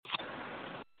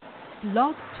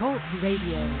Blog Talk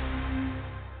Radio.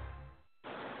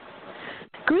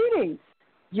 Greetings.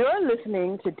 You're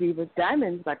listening to Diva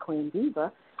Diamonds by Queen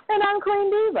Diva, and I'm Queen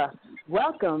Diva.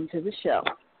 Welcome to the show.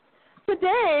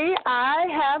 Today, I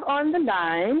have on the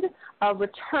line a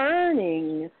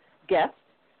returning guest.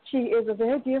 She is a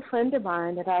very dear friend of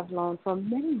mine that I've known for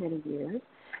many, many years,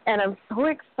 and I'm so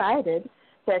excited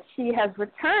that she has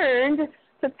returned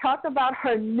to talk about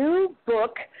her new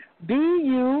book, Be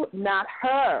You, Not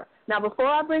Her. Now, before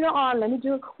I bring her on, let me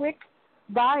do a quick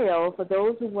bio for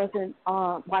those who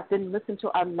didn't listen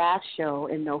to our last show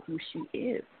and know who she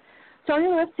is. Tonya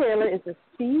Lewis Taylor is a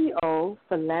CEO,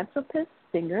 philanthropist,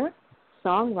 singer,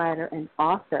 songwriter, and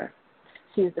author.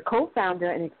 She is the co-founder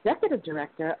and executive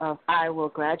director of I Will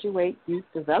Graduate Youth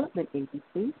Development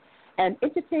Agency and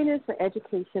Entertainers for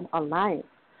Education Alliance,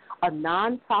 a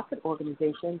nonprofit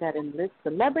organization that enlists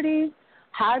celebrities,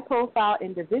 high-profile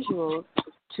individuals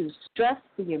to stress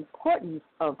the importance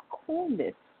of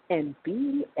coolness and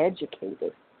being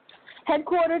educated.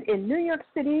 Headquartered in New York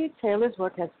City, Taylor's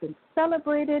work has been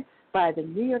celebrated by the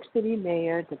New York City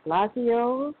mayors de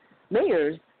Blasio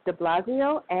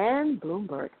and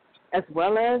Bloomberg, as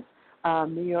well as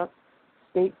New York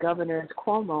State Governors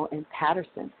Cuomo and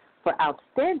Patterson for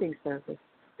outstanding service,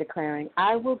 declaring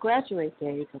I Will Graduate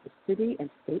Day for the city and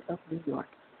state of New York.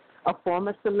 A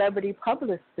former celebrity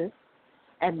publicist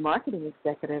and marketing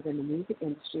executive in the music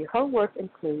industry, her work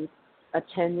includes a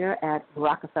tenure at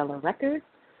Rockefeller Records,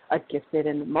 a gifted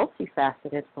and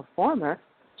multifaceted performer.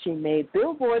 She made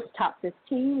Billboard's Top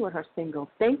 15 with her single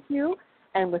Thank You,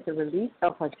 and with the release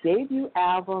of her debut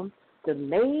album,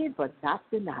 Delayed But Not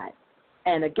Denied.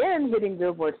 And again, hitting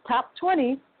Billboard's Top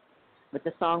 20 with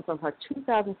the song from her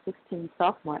 2016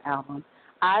 sophomore album,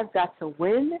 I've Got to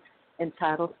Win,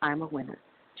 entitled I'm a Winner.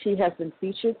 She has been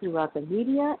featured throughout the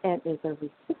media and is a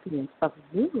recipient of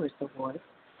numerous awards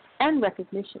and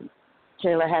recognitions.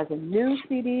 Taylor has a new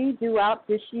CD due out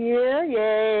this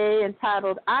year,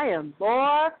 entitled I Am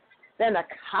More Than a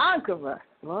Conqueror.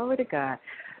 Glory to God.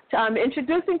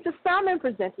 Introducing to some and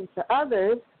presenting to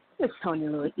others is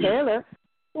Tonya Lewis Taylor.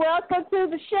 Welcome to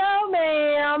the show,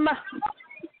 ma'am.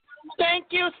 Thank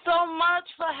you so much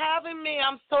for having me.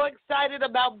 I'm so excited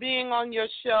about being on your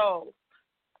show.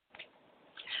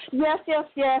 Yes.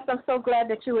 I'm so glad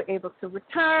that you were able to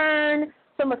return.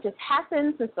 So much has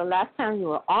happened since the last time you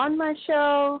were on my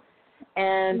show.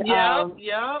 And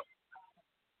Yep.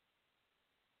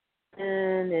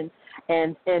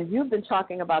 And you've been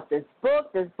talking about this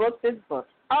book. Oh,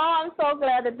 I'm so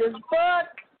glad that this book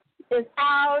is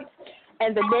out.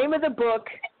 And the name of the book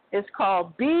is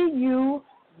called Be You,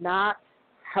 Not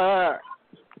Her.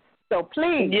 So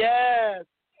please, yes,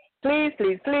 please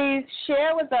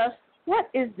share with us,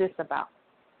 what is this about?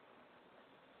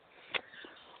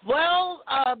 Well,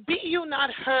 Be You, Not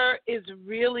Her is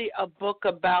really a book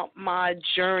about my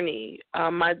journey,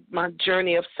 my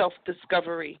journey of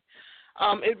self-discovery.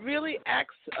 It really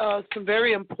asks some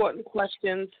very important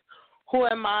questions. Who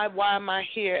am I? Why am I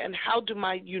here? And how do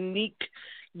my unique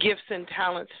gifts and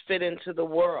talents fit into the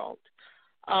world?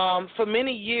 For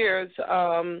many years,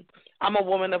 I'm a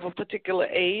woman of a particular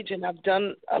age, and I've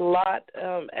done a lot,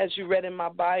 as you read in my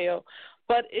bio.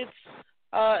 But it's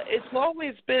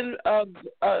always been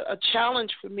a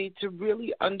challenge for me to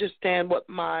really understand what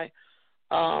my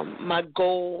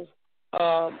goal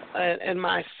and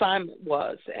my assignment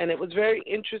was. And it was very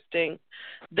interesting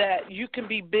that you can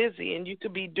be busy and you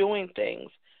could be doing things,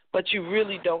 but you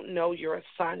really don't know your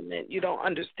assignment. You don't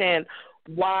understand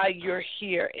why you're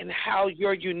here and how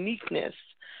your uniqueness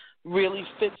really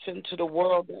fits into the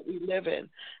world that we live in.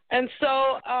 And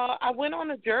so I went on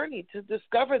a journey to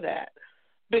discover that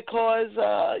because,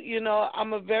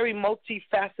 I'm a very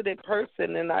multifaceted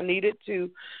person, and I needed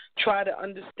to try to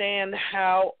understand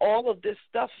how all of this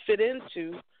stuff fit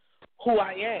into who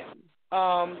I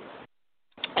am.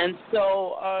 And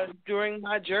so during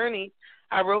my journey,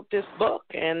 I wrote this book,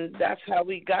 and that's how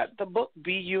we got the book,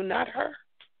 Be You, Not Her.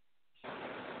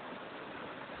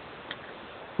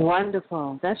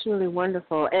 Wonderful. That's really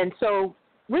wonderful. And so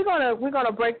we're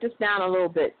gonna break this down a little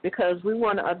bit because we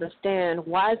want to understand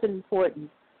why is it important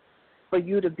for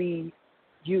you to be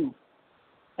you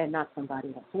and not somebody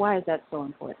else. Why is that so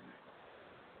important?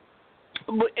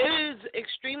 It is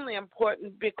extremely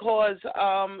important because,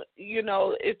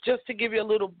 it's just to give you a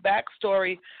little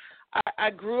backstory. I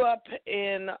grew up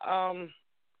in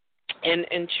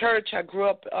church. I grew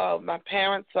up. My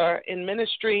parents are in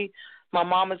ministry. My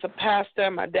mom is a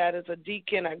pastor. My dad is a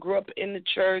deacon. I grew up in the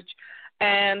church,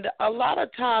 and a lot of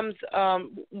times,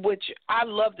 which I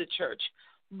love the church,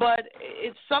 but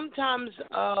it's sometimes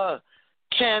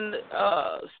can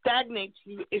stagnate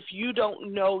you if you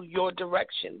don't know your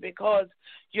direction, because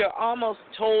you're almost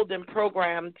told and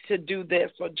programmed to do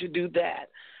this or to do that.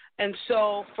 And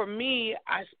so for me,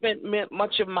 I spent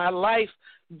much of my life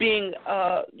being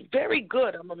very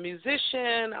good. I'm a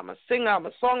musician, I'm a singer, I'm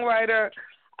a songwriter.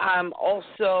 I'm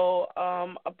also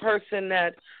a person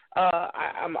that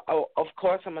of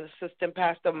course, I'm an assistant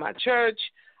pastor of my church.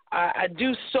 I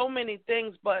do so many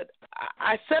things, but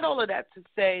I said all of that to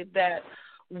say that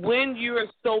when you're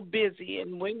so busy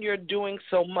and when you're doing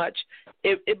so much,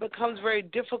 it becomes very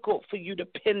difficult for you to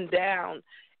pin down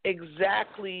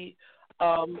exactly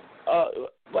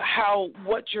how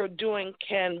what you're doing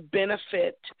can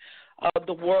benefit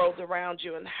the world around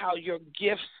you, and how your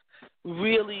gifts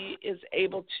really is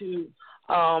able to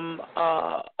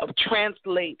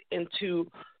translate into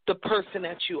the person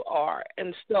that you are.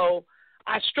 And so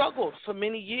I struggled for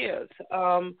many years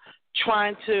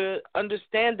trying to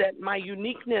understand that my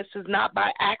uniqueness is not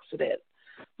by accident.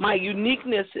 My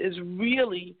uniqueness is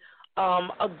really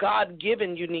a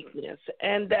God-given uniqueness,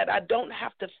 and that I don't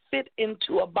have to fit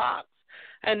into a box.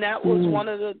 And that was one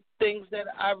of the things that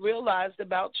I realized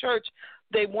about church.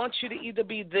 They want you to either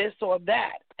be this or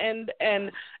that. And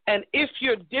if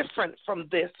you're different from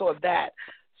this or that,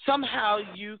 somehow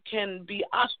you can be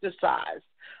ostracized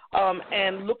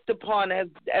and looked upon as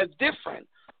different,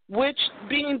 which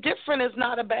being different is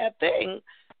not a bad thing.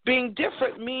 Being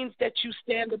different means that you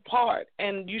stand apart,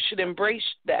 and you should embrace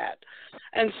that.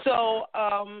 And so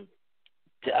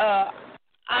I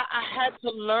had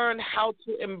to learn how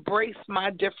to embrace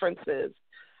my differences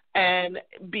and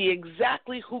be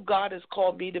exactly who God has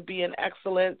called me to be in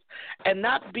excellence, and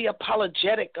not be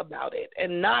apologetic about it,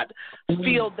 and not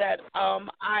feel that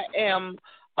I am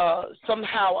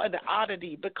somehow an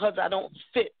oddity because I don't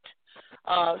fit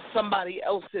somebody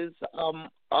else's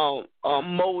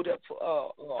mold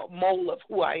of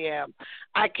who I am.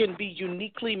 I can be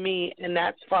uniquely me, and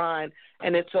that's fine,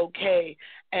 and it's okay.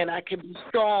 And I can be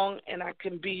strong, and I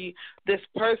can be this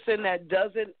person that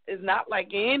is not like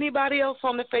anybody else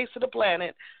on the face of the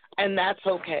planet, and that's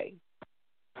okay.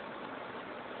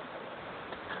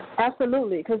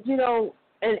 Absolutely, because,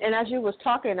 and as you was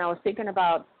talking, I was thinking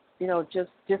about, just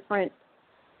different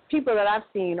people that I've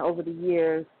seen over the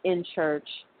years in church,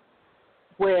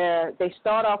 where they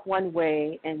start off one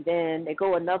way and then they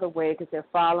go another way because they're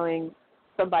following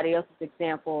somebody else's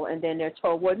example, and then they're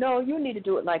told, well, no, you need to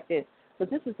do it like this, but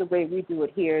this is the way we do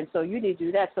it here, and so you need to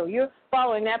do that, so you're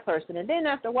following that person. And then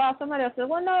after a while, somebody else says,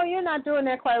 well, no, you're not doing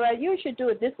that quite right, you should do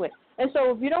it this way. And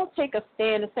so if you don't take a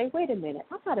stand and say, wait a minute,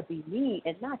 I got to be me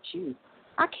and not you.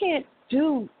 I can't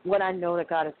do what I know that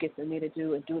God has gifted me to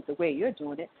do and do it the way you're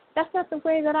doing it. That's not the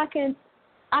way that I can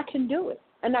do it.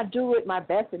 And I do it my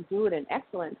best and do it in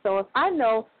excellence. So if I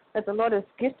know that the Lord has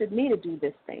gifted me to do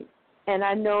this thing, and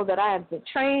I know that I have been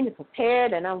trained and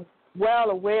prepared, and I'm well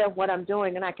aware of what I'm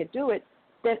doing and I can do it,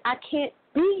 then I can't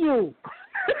be you.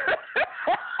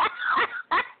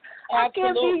 I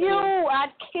can't be you. I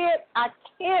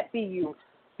can't be you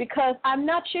because I'm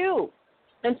not you.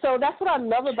 And so that's what I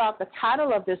love about the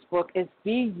title of this book is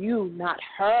Be You, Not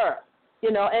Her.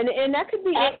 And that could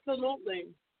be absolutely.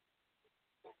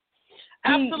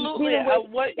 Absolutely.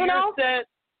 What you said.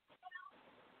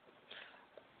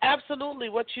 Absolutely,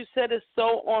 what you said is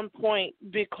so on point,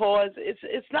 because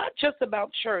it's not just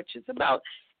about church. It's about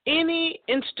any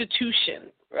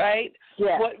institution, right?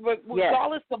 Yes.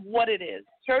 Regardless of what it is.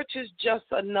 Church is just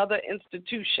another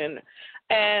institution.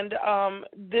 And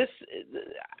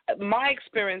my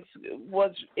experience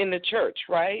was in the church,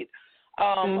 right?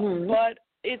 But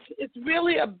it's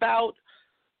really about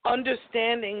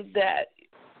understanding that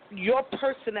your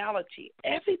personality,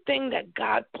 everything that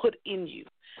God put in you,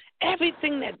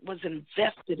 everything that was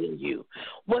invested in you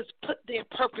was put there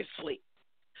purposefully.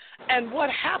 And what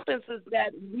happens is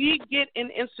that we get in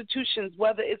institutions,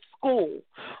 whether it's school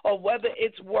or whether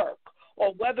it's work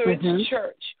or whether it's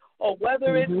church or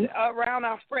whether it's around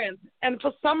our friends, and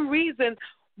for some reason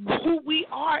who we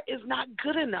are is not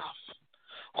good enough.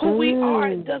 Who we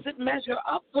are doesn't measure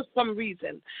up for some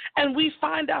reason. And we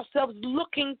find ourselves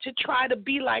looking to try to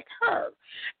be like her.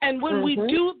 And when we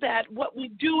do that, what we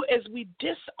do is we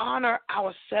dishonor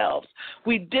ourselves.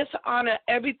 We dishonor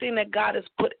everything that God has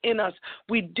put in us.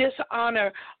 We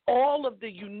dishonor all of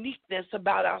the uniqueness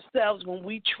about ourselves when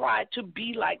we try to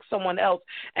be like someone else.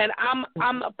 And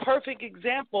I'm a perfect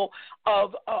example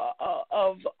of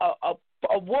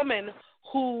a woman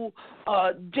who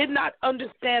did not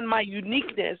understand my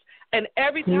uniqueness, and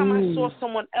every time I saw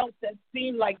someone else that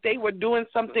seemed like they were doing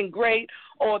something great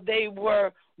or they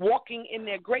were walking in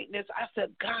their greatness, I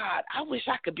said, God, I wish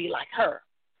I could be like her.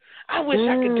 I wish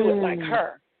I could do it like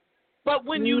her. But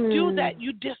when you do that,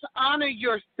 you dishonor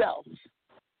yourself.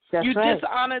 That's you right.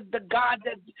 dishonored the God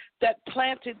that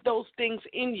planted those things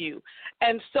in you.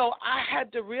 And so I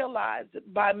had to realize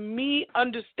that by me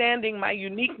understanding my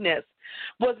uniqueness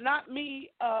was not me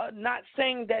not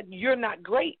saying that you're not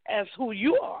great as who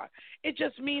you are. It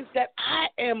just means that I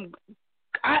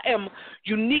am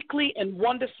uniquely and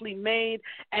wonderfully made,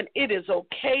 and it is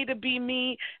okay to be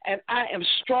me, and I am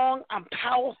strong, I'm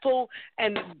powerful,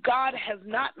 and God has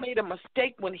not made a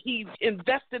mistake when he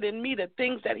invested in me the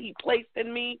things that he placed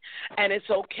in me, and it's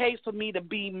okay for me to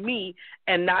be me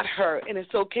and not her, and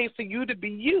it's okay for you to be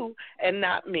you and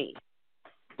not me.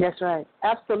 That's right.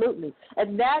 Absolutely.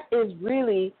 And that is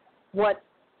really what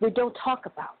we don't talk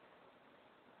about.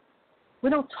 We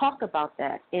don't talk about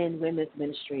that in women's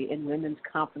ministry, in women's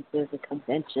conferences and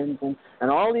conventions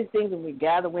and all these things when we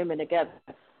gather women together.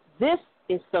 This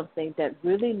is something that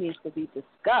really needs to be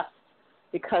discussed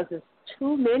because there's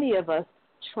too many of us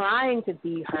trying to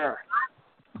be her.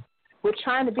 We're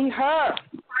trying to be her,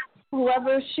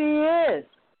 whoever she is.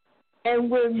 And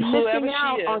we're missing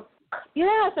out on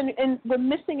and we're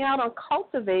missing out on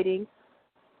cultivating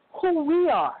who we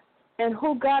are. And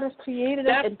who God has created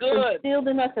us and instilled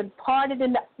in us and parted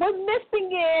in that. We're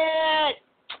missing it.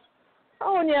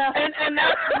 Oh, yeah. And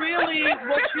that's really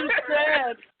what you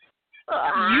said.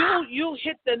 You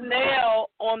hit the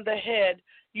nail on the head.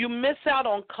 You miss out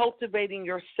on cultivating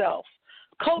yourself.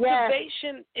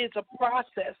 Cultivation is a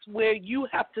process where you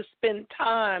have to spend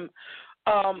time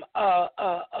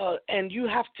and you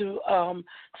have to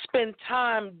spend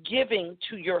time giving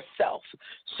to yourself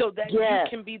so that you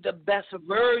can be the best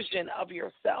version of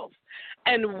yourself.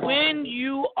 And when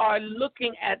you are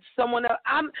looking at someone else,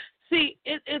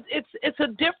 it's a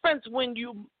difference when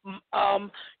you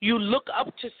look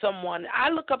up to someone. I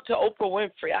look up to Oprah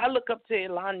Winfrey. I look up to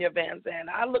Elanya Van Zandt.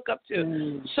 I look up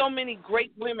to so many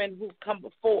great women who've come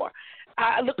before.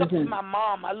 I look up to my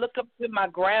mom. I look up to my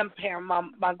grandparents,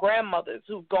 my grandmothers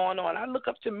who've gone on. I look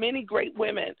up to many great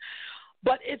women.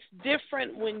 But it's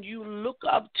different when you look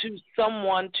up to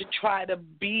someone to try to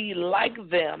be like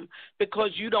them because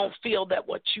you don't feel that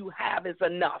what you have is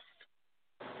enough.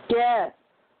 Yes.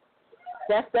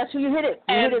 That's who you hit it.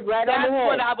 You hit it right on the head. That's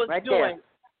what I was doing. There.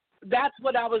 That's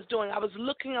what I was doing. I was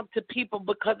looking up to people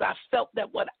because I felt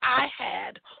that what I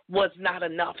had was not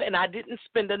enough, and I didn't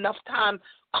spend enough time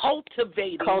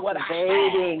cultivating what I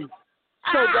had.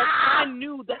 So I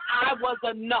knew that I was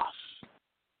enough.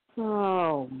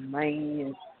 Oh,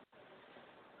 man.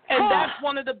 And that's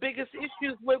one of the biggest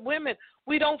issues with women.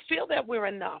 We don't feel that we're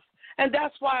enough. And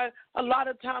that's why a lot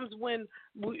of times when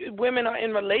women are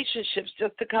in relationships,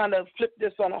 just to kind of flip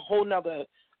this on a whole nother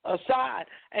side,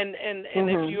 and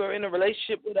if you're in a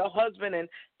relationship with a husband and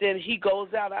then he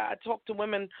goes out, I talk to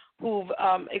women who've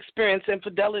experienced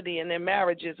infidelity in their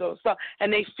marriages or stuff,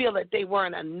 and they feel that they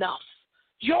weren't enough.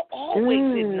 You're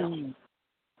always enough.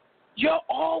 You're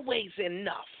always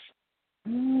enough.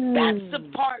 That's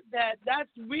the part that's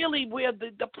really where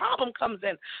the problem comes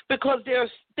in, because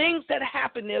there's things that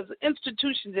happen, there's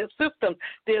institutions, there's systems,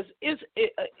 there's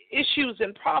issues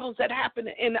and problems that happen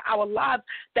in our lives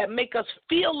that make us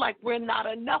feel like we're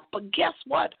not enough. But guess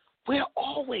what? We're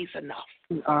always enough.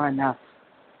 We are enough.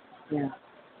 Yeah.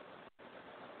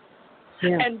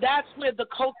 Yeah. And that's where the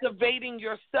cultivating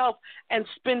yourself and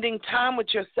spending time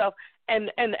with yourself and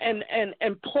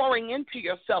pouring into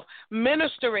yourself,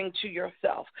 ministering to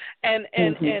yourself, and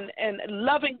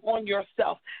loving on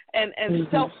yourself, and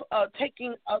self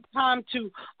taking time to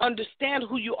understand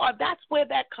who you are. That's where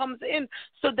that comes in,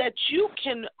 so that you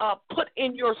can put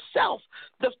in yourself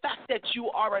the fact that you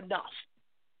are enough.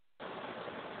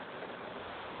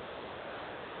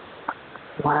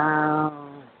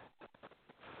 Wow.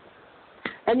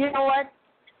 And you know what?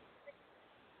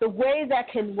 The way that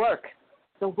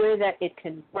it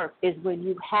can work is when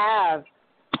you have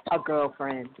a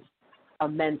girlfriend, a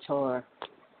mentor,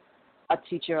 a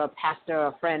teacher, a pastor,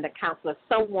 a friend, a counselor,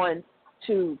 someone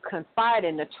to confide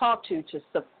in, to talk to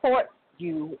support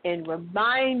you in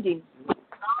reminding you,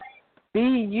 be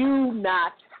you,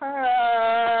 not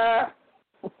her.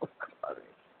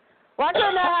 Why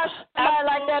couldn't I have somebody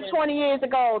like that 20 years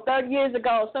ago, 30 years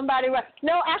ago? Somebody,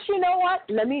 no, actually, you know what?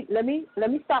 Let me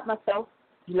stop myself.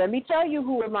 Let me tell you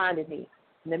who reminded me.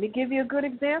 Let me give you a good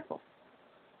example.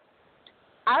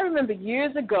 I remember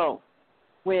years ago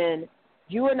when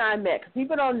you and I met. Because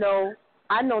people don't know,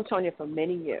 I've known Tonya for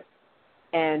many years,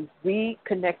 and we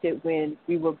connected when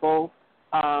we were both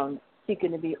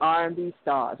seeking to be R&B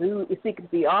stars. We were seeking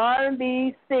to be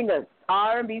R&B singers,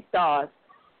 R&B stars,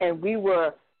 and we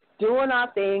were doing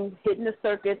our thing, hitting the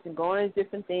circuits and going to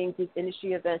different things, these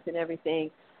industry events and everything.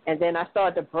 And then I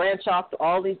started to branch off to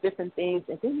all these different things.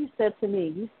 And then you said to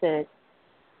me, you said,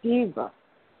 Diva,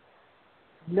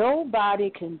 nobody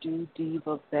can do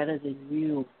diva better than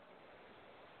you.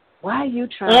 Why are you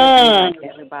trying to be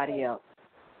like everybody else?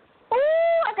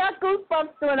 Oh, I got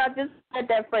goosebumps when I just said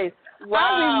that phrase. Wow.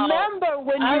 I remember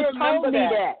when you told me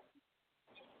that.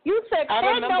 You said,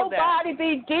 can nobody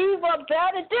be diva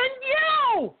better than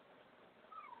you?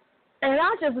 And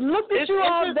I just looked at you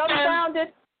all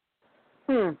dumbfounded.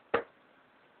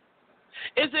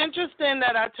 It's interesting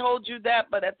that I told you that,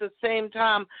 but at the same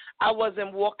time, I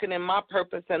wasn't walking in my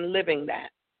purpose and living that.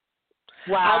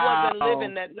 Wow. I wasn't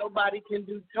living that nobody can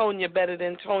do Tonya better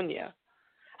than Tonya.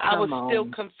 I was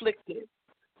still conflicted.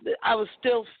 I was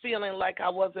still feeling like I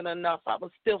wasn't enough. I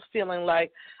was still feeling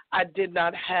like I did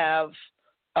not have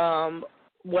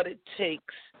what it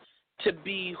takes to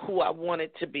be who I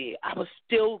wanted to be. I was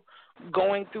still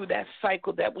going through that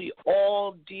cycle that we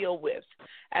all deal with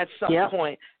at some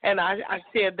point. And I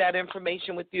shared that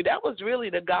information with you. That was really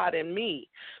the God in me,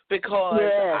 because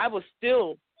I was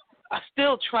still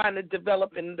trying to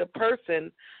develop in the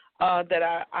person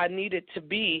that I needed to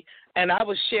be, and I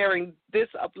was sharing this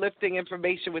uplifting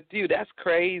information with you. That's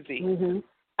crazy. Mm-hmm.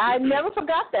 I never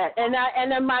forgot that,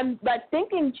 and then my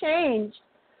thinking changed.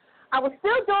 I was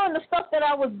still doing the stuff that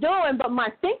I was doing, but my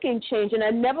thinking changed, and I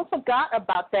never forgot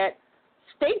about that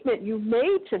statement you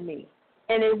made to me.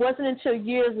 And it wasn't until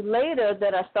years later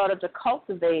that I started to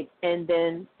cultivate, and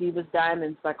then Diva's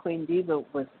Diamonds by Queen Diva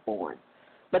was born.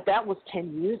 But that was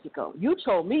 10 years ago. You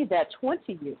told me that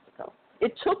 20 years ago.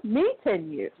 It took me 10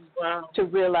 years to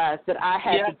realize that I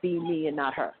had to be me and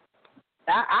not her.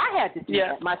 I had to do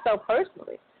that myself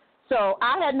personally. So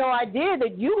I had no idea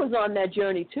that you was on that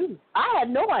journey too. I had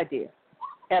no idea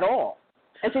at all.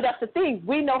 And see, that's the thing.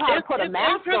 We know how to put a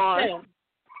mask on.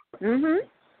 Mm-hmm.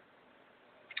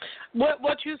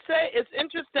 What you say is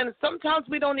interesting. Sometimes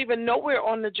we don't even know we're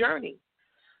on the journey.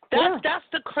 That's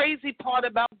the crazy part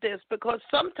about this, because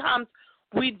sometimes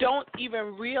we don't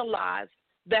even realize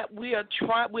that we're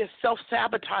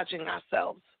self-sabotaging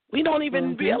ourselves. We don't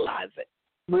even realize it.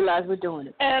 Realize we're doing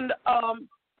it. And,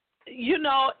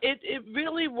 it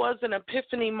really was an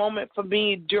epiphany moment for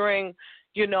me during,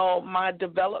 my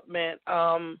development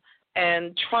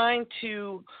and trying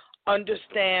to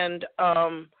understand.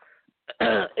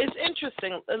 It's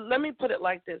interesting. Let me put it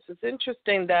like this. It's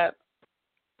interesting that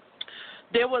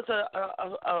there was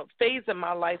a phase in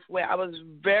my life where I was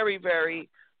very, very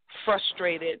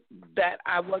frustrated that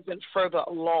I wasn't further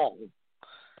along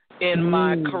in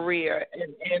my career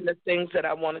and the things that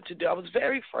I wanted to do. I was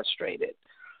very frustrated.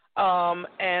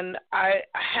 And I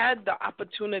had the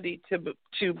opportunity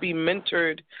to be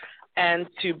mentored and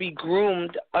to be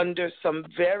groomed under some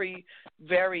very,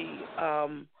 very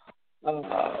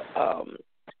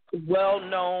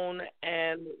well-known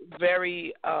and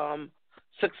very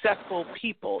successful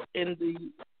people in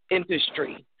the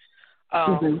industry.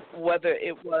 Whether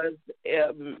it was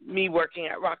me working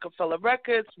at Rockefeller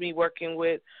Records, me working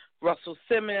with Russell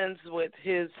Simmons with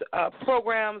his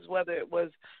programs, whether it was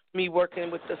me working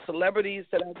with the celebrities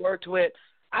that I worked with.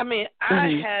 I mean,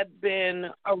 I had been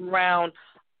around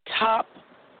top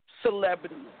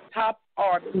celebrities, top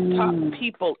artists, top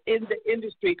people in the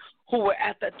industry who were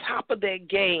at the top of their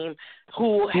game,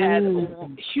 who had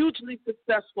hugely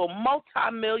successful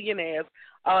multimillionaires.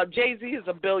 Jay-Z is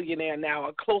a billionaire now,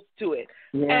 or close to it.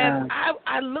 Yeah. And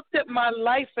I looked at my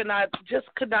life, and I just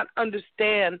could not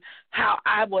understand how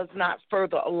I was not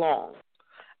further along.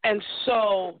 And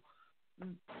so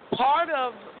part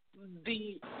of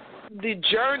the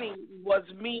journey was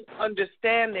me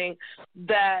understanding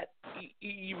that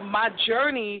my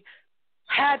journey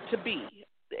had to be.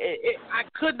 I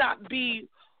could not be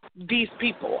these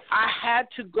people. I had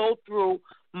to go through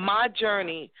my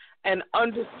journey and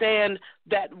understand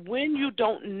that when you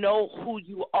don't know who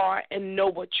you are and know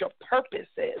what your purpose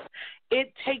is,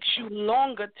 it takes you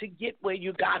longer to get where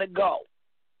you got to go.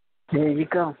 There you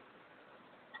go.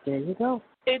 There you go.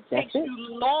 It takes you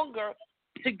longer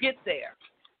to get there.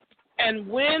 And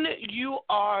when you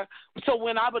are, so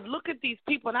when I would look at these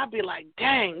people and I'd be like,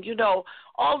 dang,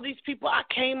 all these people I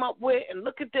came up with, and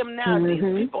look at them now. These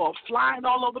people are flying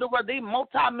all over the world. They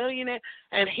multimillionaire,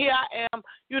 and here I am.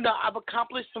 I've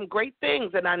accomplished some great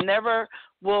things, and I never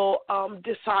will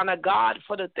dishonor God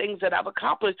for the things that I've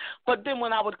accomplished. But then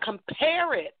when I would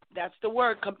compare it, that's the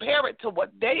word, compare it to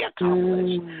what they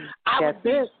accomplished, I would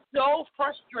be so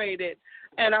frustrated.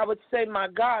 And I would say, my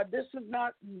God, this is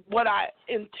not what I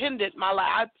intended my life.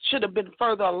 I should have been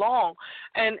further along.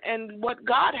 And what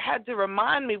God had to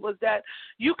remind me was that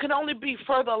you can only be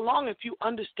further along if you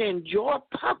understand your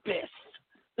purpose.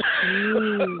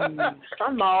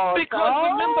 Come on.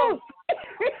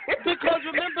 Because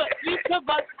remember, each of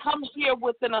us come here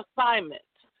with an assignment.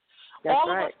 That's All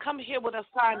right. of us come here with an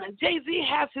assignment. Jay-Z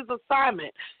has his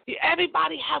assignment.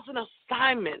 Everybody has an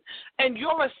assignment, and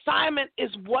your assignment is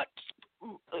what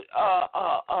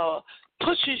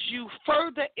pushes you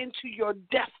further into your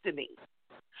destiny.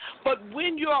 But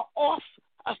when you're off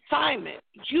assignment,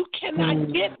 you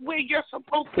cannot get where you're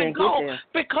supposed to go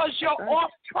because you're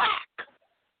off track.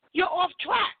 You're off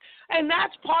track. And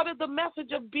that's part of the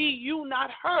message of be you,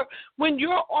 not her. When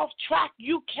you're off track,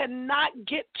 you cannot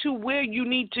get to where you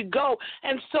need to go.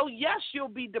 And so, yes, you'll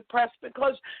be depressed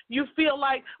because you feel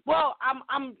like, well,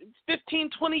 I'm 15,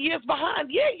 20 years behind.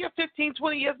 Yeah, you're 15,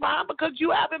 20 years behind because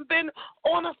you haven't been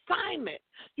on assignment.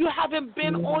 You haven't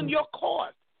been on your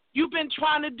course. You've been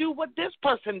trying to do what this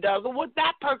person does or what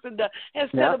that person does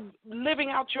instead of living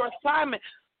out your assignment.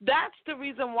 That's the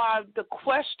reason why the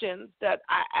questions that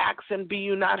I ask in Be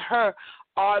You Not Her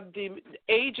are the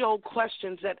age-old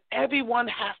questions that everyone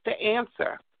has to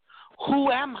answer. Who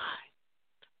am I?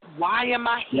 Why am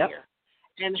I here?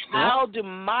 And how do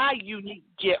my unique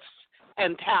gifts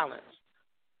and talents,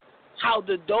 how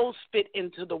do those fit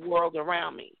into the world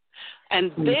around me?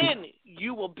 And then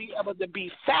you will be able to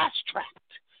be fast-tracked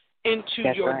into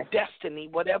your destiny,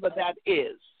 whatever that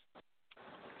is.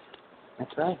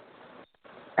 That's right.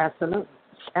 Absolutely.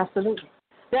 Absolutely.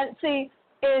 That, see,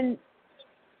 the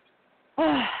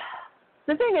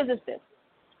thing is this.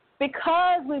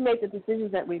 Because we make the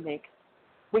decisions that we make,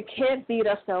 we can't beat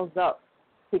ourselves up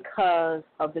because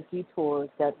of the detours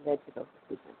that led to those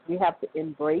decisions. We have to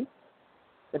embrace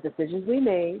the decisions we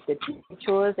made, the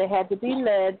detours that had to be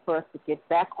led for us to get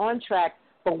back on track.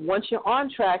 But once you're on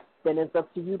track, then it's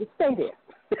up to you to stay there.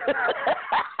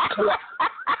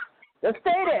 Just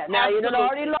stay there. Now, you done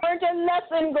already learned your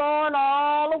lesson going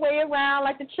all the way around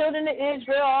like the children of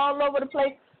Israel all over the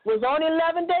place. It was only an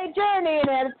 11-day journey and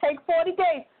it had to take 40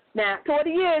 days. Now, 40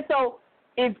 years. So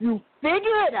if you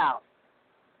figure it out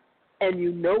and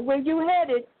you know where you're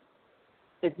headed,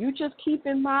 if you just keep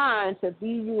in mind to be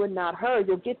you and not her,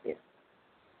 you'll get there.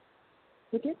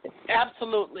 You'll get there.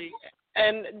 Absolutely.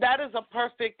 And that is a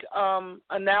perfect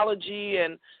analogy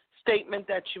and statement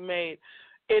that you made.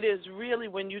 It is really,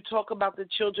 when you talk about the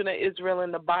children of Israel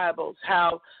in the Bibles,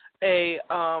 how a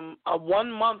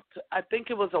 1 month, I think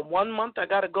it was a 1 month. I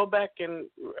got to go back and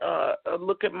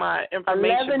look at my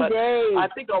information. 11 days. I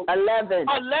think 11-day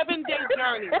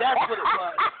journey. That's what it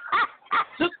was.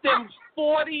 Took them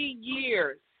 40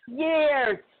 years.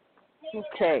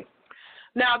 Okay.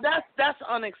 Now that's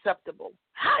unacceptable.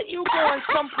 How you going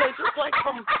someplace? It's like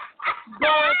going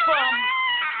from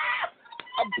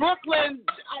Brooklyn.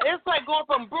 It's like going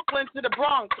from Brooklyn to the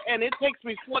Bronx, and it takes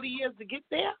me 40 years to get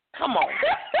there. Come on.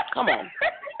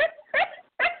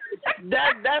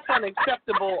 That's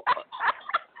unacceptable.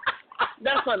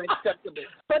 That's unacceptable.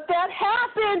 But that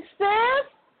happens, sis.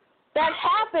 That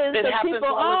happens. It happens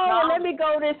people, all the time. Let me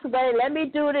go this way. Let me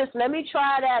do this. Let me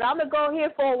try that. I'm going to go here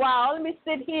for a while. Let me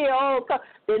sit here.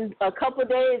 Then a couple of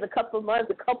days, a couple of months,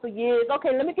 a couple of years.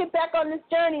 Okay, let me get back on this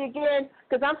journey again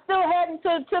because I'm still heading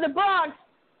to the Bronx.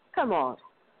 Come on.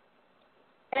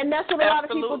 And that's what a lot of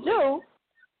people do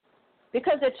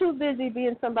because they're too busy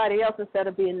being somebody else instead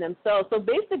of being themselves. So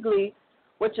basically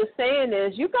what you're saying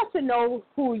is you got to know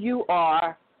who you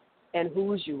are and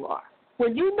whose you are.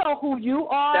 When you know who you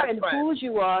are whose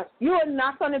you are, you are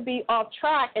not going to be off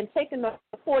track and taking a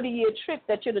 40-year trip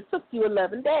that should have took you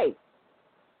 11 days.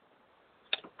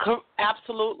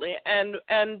 Absolutely. And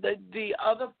the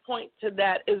other point to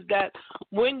that is that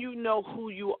when you know who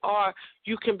you are,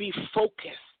 you can be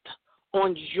focused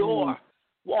on your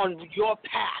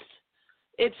path.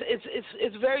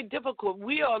 It's very difficult.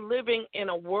 We are living in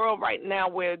a world right now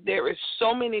where there is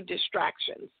so many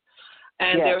distractions.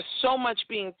 And there's so much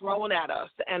being thrown at us,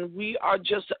 and we are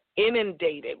just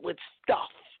inundated with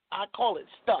stuff. I call it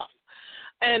stuff.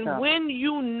 And when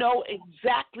you know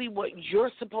exactly what you're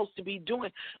supposed to be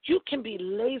doing, you can be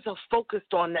laser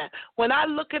focused on that. When I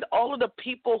look at all of the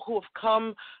people who have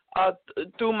come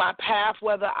through my path,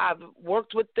 whether I've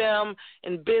worked with them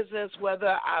in business,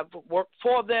 whether I've worked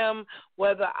for them,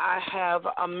 whether I have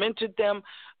mentored them,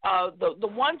 the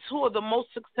ones who are the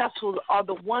most successful are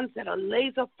the ones that are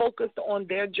laser focused on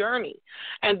their journey,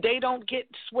 and they don't get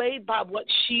swayed by what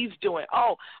she's doing.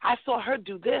 Oh, I saw her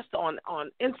do this on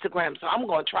Instagram, so I'm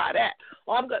going to try that.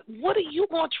 Or what are you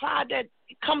going to try that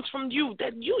comes from you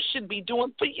that you should be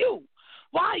doing for you?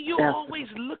 Why are you always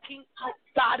looking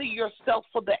outside of yourself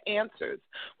for the answers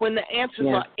when the answers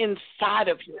are inside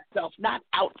of yourself, not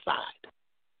outside?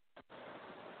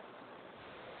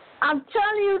 I'm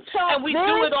telling you, and we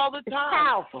do it all the time.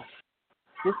 Powerful.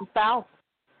 This is powerful.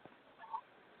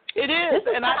 It is,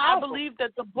 and I powerful. believe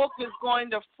that the book is going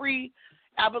to free.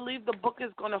 I believe the book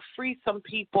is going to free some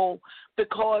people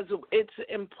because it's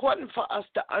important for us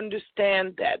to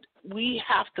understand that we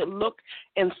have to look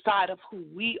inside of who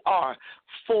we are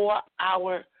for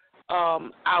our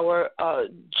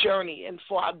journey and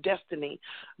for our destiny.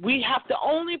 We have the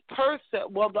only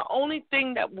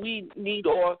thing that we need,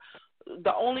 or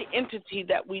the only entity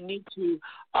that we need to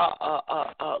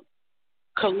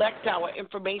collect our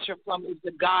information from, is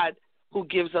the God who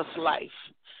gives us life.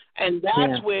 And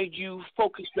that's where you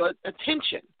focus your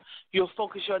attention. You'll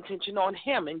focus your attention on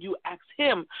Him, and you ask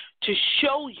Him to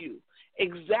show you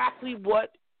exactly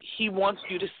what He wants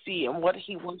you to see and what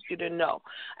He wants you to know.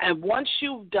 And once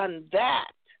you've done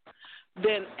that,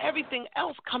 then everything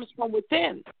else comes from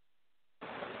within.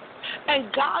 And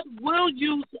God will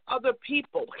use other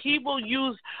people. He will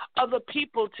use other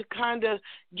people to kind of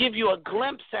give you a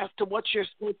glimpse as to what you're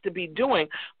supposed to be doing.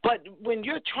 But when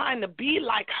you're trying to be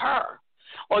like her,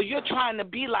 or you're trying to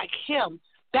be like him,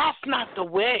 that's not the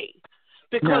way.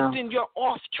 Because then you're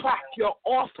off track, you're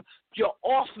off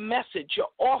message,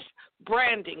 you're off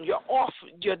branding, you're off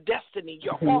your destiny,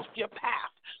 you're off your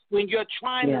path when you're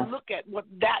trying to look at what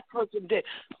that person did.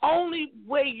 Only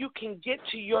way you can get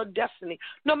to your destiny,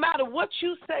 no matter what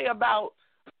you say about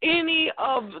any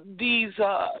of these,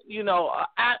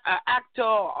 actor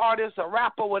or artist or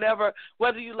rapper, whatever,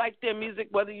 whether you like their music,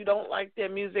 whether you don't like their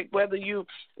music, whether you,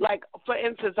 like, for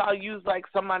instance, I'll use like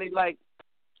somebody like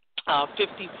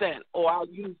 50 Cent, or I'll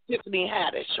use Tiffany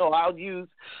Haddish, or I'll use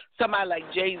somebody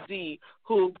like Jay-Z,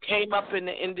 who came up in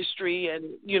the industry and,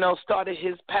 started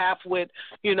his path with,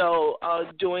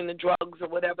 doing the drugs or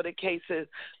whatever the case is.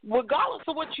 Regardless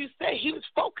of what you say, he was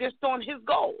focused on his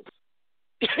goals.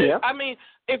 Yep. I mean,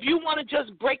 if you want to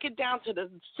just break it down to the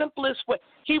simplest way,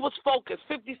 he was focused.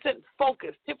 50 Cent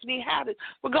focused. Tiffany Haddish,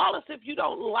 regardless if you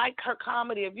don't like her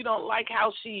comedy, if you don't like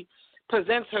how she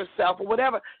presents herself or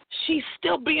whatever, she's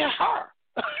still being her.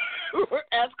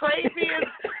 As crazy as,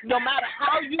 no matter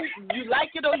how you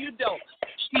like it or you don't,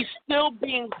 she's still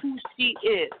being who she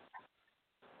is.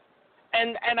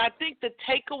 And I think the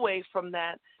takeaway from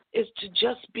that is to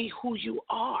just be who you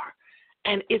are,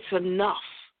 and it's enough.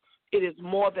 It is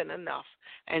more than enough,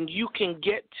 and you can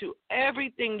get to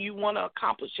everything you want to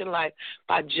accomplish in life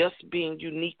by just being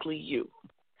uniquely you.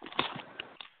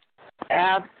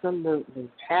 Absolutely.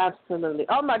 Absolutely.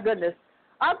 Oh, my goodness.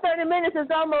 Our 30 minutes is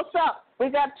almost up. We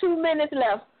got 2 minutes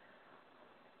left.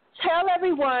 Tell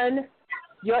everyone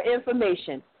your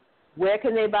information. Where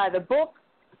can they buy the book?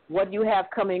 What you have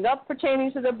coming up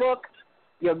pertaining to the book,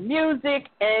 your music,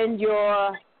 and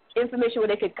your information where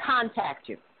they could contact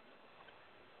you.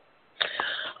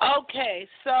 Okay,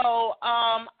 so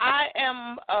I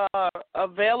am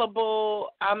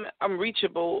available. I'm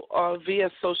reachable via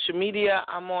social media.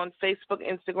 I'm on Facebook,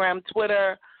 Instagram,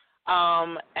 Twitter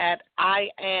at I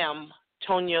am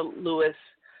Tonya Lewis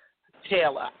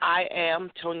Taylor. I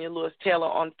am Tonya Lewis Taylor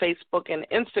on Facebook and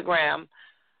Instagram,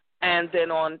 and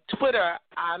then on Twitter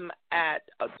I'm at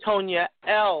Tonya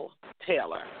L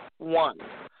Taylor 1.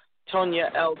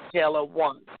 Tonya L Taylor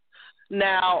 1.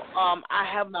 Now, I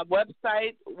have my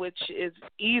website, which is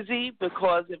easy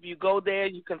because if you go there,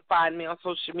 you can find me on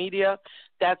social media.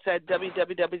 That's at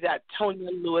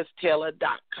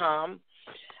www.tonyalewistaylor.com.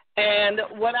 And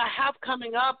what I have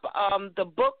coming up, the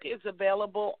book is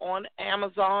available on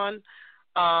Amazon,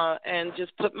 and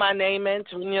just put my name in,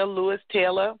 Tonya Lewis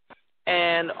Taylor,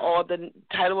 or the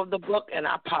title of the book, and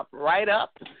I pop right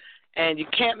up, and you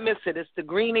can't miss it. It's the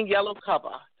green and yellow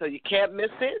cover, so you can't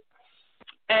miss it.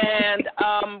 And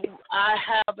I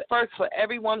have, first, for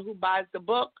everyone who buys the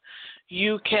book,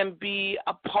 you can be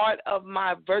a part of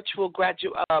my virtual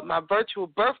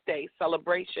birthday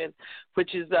celebration,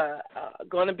 which is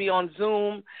going to be on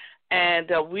Zoom, and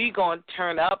we're going to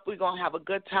turn up. We're going to have a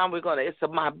good time. It's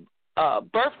my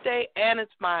birthday, and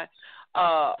it's my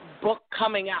book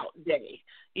coming out day.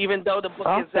 Even though the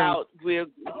book is out,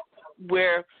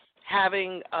 we're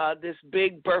having this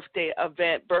big birthday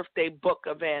book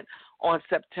event on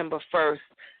September 1st,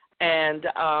 and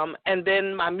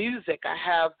then my music.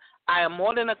 I Am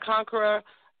More Than a Conqueror.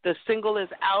 The single is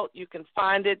out. You can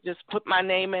find it. Just put my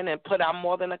name in and put I'm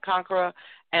More Than a Conqueror,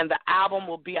 and the album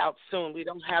will be out soon. We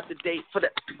don't have the date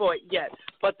for it yet,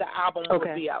 but the album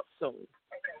will be out soon.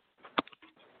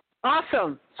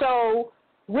 Awesome. So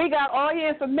we got all your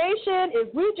information.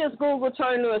 If we just Google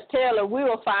Tonya Lewis Taylor, we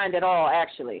will find it all,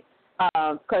 actually.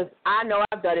 Because I know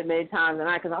I've done it many times, and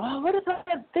I can say, what is that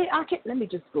thing? Let me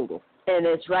just Google. And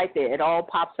it's right there. It all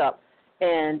pops up.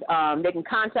 And they can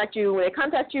contact you. When they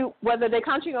contact you, whether they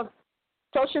contact you on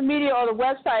social media or the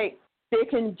website, they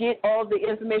can get all the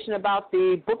information about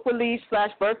the book release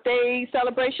 / birthday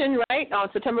celebration, right, on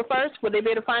September 1st? Will they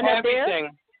be able to find that there?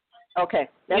 Everything. Okay.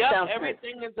 That sounds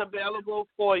everything is available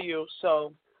for you.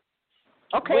 So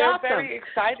we're awesome. Very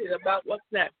excited about what's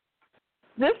next.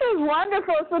 This is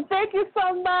wonderful. So thank you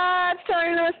so much,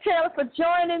 Tony Lewis Taylor, for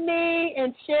joining me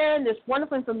and sharing this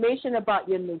wonderful information about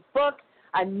your new book.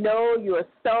 I know you are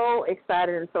so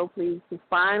excited and so pleased to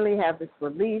finally have this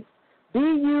released. Be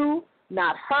You,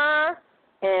 Not Her.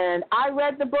 And I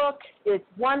read the book. It's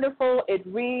wonderful. It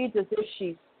reads as if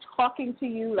she's talking to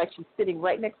you, like she's sitting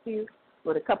right next to you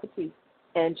with a cup of tea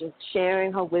and just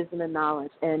sharing her wisdom and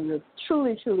knowledge. And you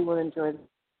truly, truly will enjoy it.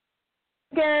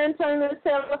 Again, Tony Lewis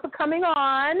Taylor, for coming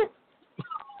on.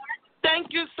 Thank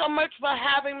you so much for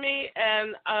having me.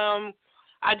 And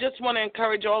I just want to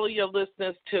encourage all of your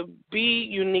listeners to be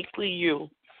uniquely you.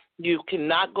 You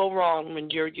cannot go wrong when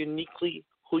you're uniquely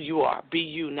who you are. Be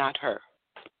you, not her.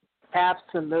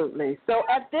 Absolutely. So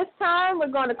at this time, we're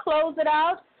going to close it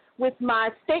out with my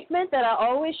statement that I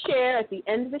always share at the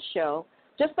end of the show.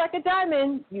 Just like a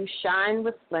diamond, you shine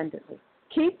resplendently.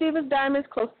 Keep Divas Diamonds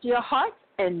close to your heart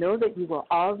and know that you are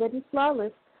already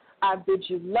flawless. I bid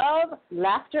you love,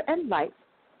 laughter, and light.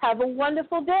 Have a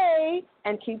wonderful day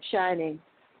and keep shining.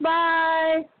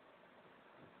 Bye.